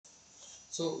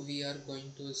So we are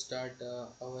going to start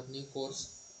our new course,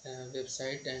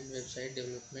 website and website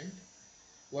development.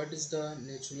 What is the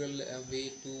natural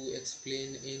way to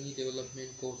explain any development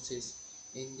courses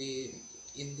in the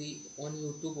on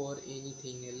YouTube or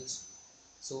anything else?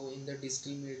 So in the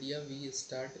digital media, we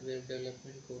start web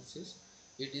development courses.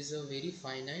 It is a very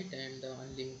finite and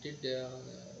unlimited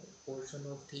portion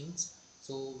of things.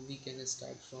 So we can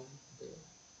start from there.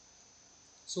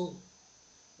 So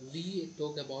we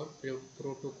talk about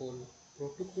protocol.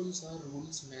 Protocols are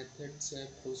rules, methods, and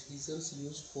procedures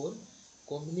used for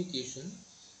communication.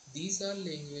 These are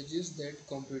languages that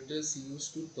computers use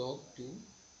to talk to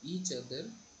each other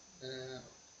uh,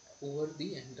 over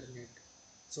the internet.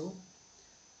 So,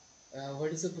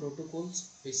 what is the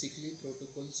protocols? Basically,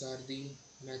 protocols are the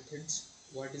methods.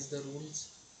 What is the rules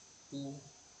to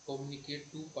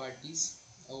communicate two parties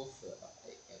of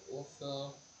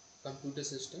computer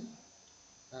system?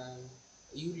 uh,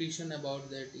 you listen about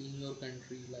that in your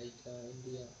country like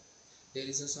India. There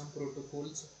is some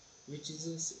protocols which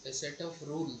is a set of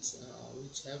rules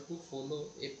which have to follow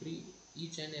every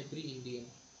each and every Indian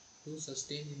to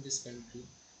sustain in this country.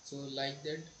 So like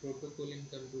that protocol in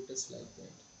computers like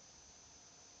that.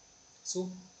 So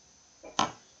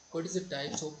what is the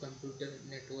types of computer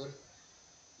network?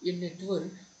 A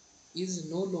network is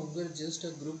no longer just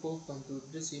a group of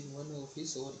computers in one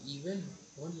office or even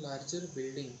one larger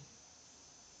building.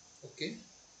 Okay,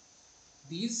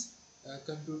 these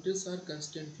computers are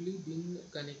constantly being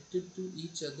connected to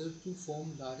each other to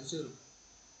form larger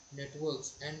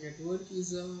networks, and network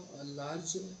is a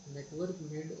large network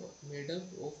made up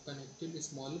of connected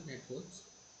smaller networks.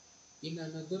 In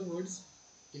another words,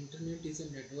 internet is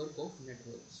a network of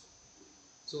networks.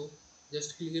 So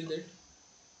just clear that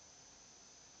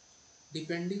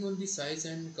depending on the size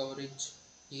and coverage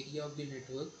area of the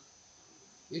network,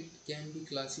 it can be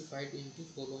classified into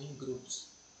following groups: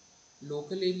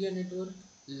 local area network,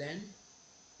 LAN,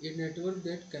 a network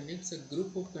that connects a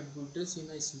group of computers in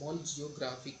a small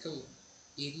geographical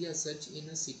area such in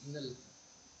a signal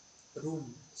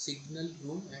room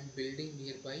and building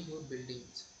nearby your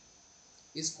buildings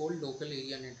is called local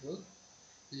area network.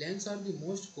 LANs are the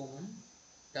most common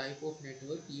type of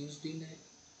network used in an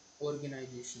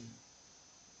organization,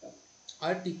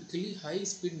 are typically high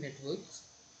speed networks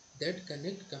that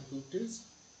connect computers,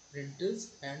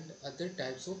 printers and other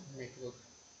types of network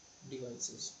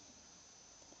devices.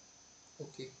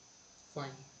 Okay,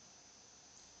 fine.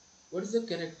 What is the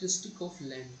characteristic of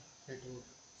LAN network?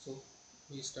 So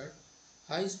we start.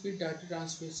 High speed data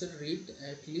transmission rate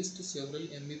at least several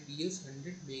Mbps,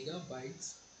 100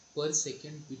 megabytes per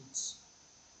second bits.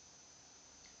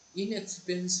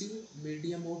 Inexpensive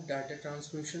medium of data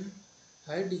transmission,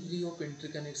 high degree of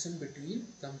interconnection between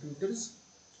computers,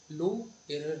 low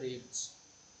error rates.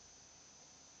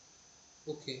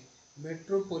 Okay,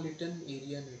 metropolitan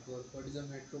area network. What is a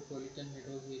metropolitan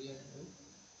network area network?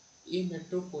 A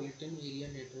metropolitan area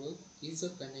network is a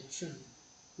connection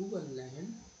to a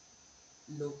LAN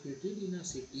located in a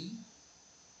city.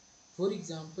 For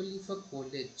example, if a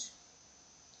college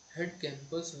had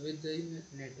campus within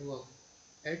network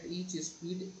at each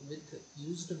speed with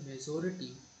used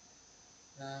majority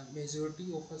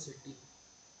of a city,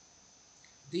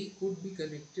 they could be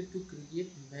connected to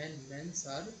create mans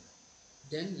are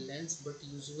then LANs, but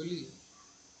usually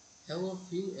have a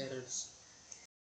few errors.